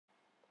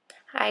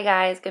Hi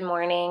guys, good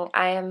morning.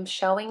 I am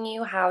showing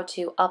you how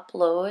to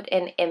upload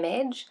an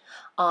image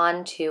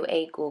onto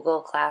a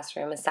Google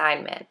Classroom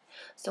assignment.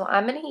 So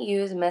I'm going to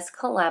use Miss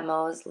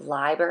Calemo's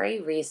library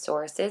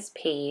resources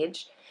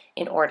page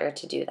in order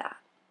to do that.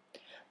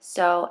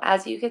 So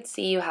as you can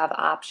see, you have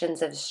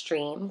options of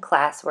stream,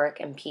 classwork,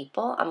 and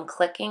people. I'm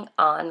clicking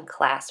on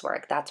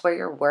classwork. That's where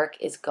your work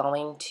is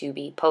going to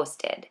be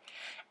posted.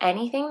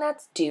 Anything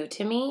that's due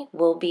to me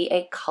will be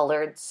a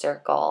colored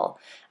circle,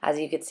 as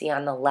you can see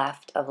on the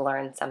left of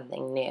Learn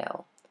Something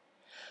New.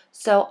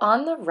 So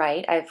on the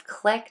right, I've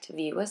clicked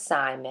View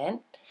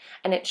Assignment,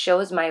 and it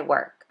shows my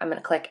work. I'm going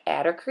to click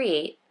Add or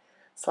Create,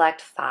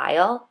 select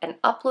File,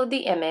 and upload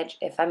the image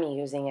if I'm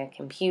using a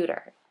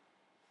computer.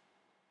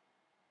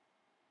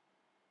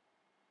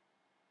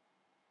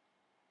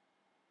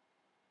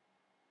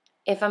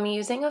 If I'm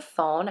using a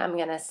phone, I'm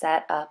going to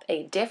set up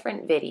a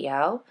different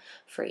video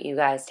for you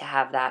guys to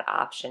have that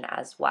option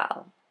as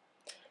well.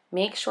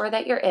 Make sure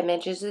that your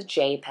image is a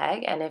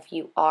JPEG, and if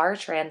you are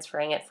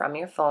transferring it from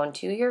your phone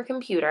to your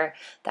computer,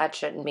 that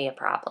shouldn't be a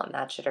problem.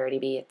 That should already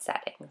be its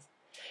settings.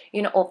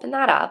 You're going to open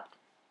that up.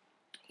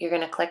 You're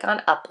going to click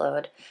on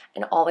Upload,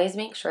 and always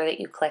make sure that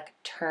you click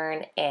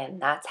Turn In.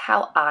 That's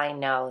how I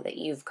know that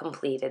you've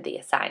completed the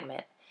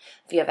assignment.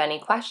 If you have any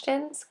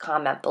questions,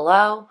 comment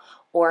below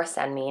or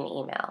send me an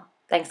email.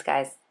 Thanks,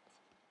 guys.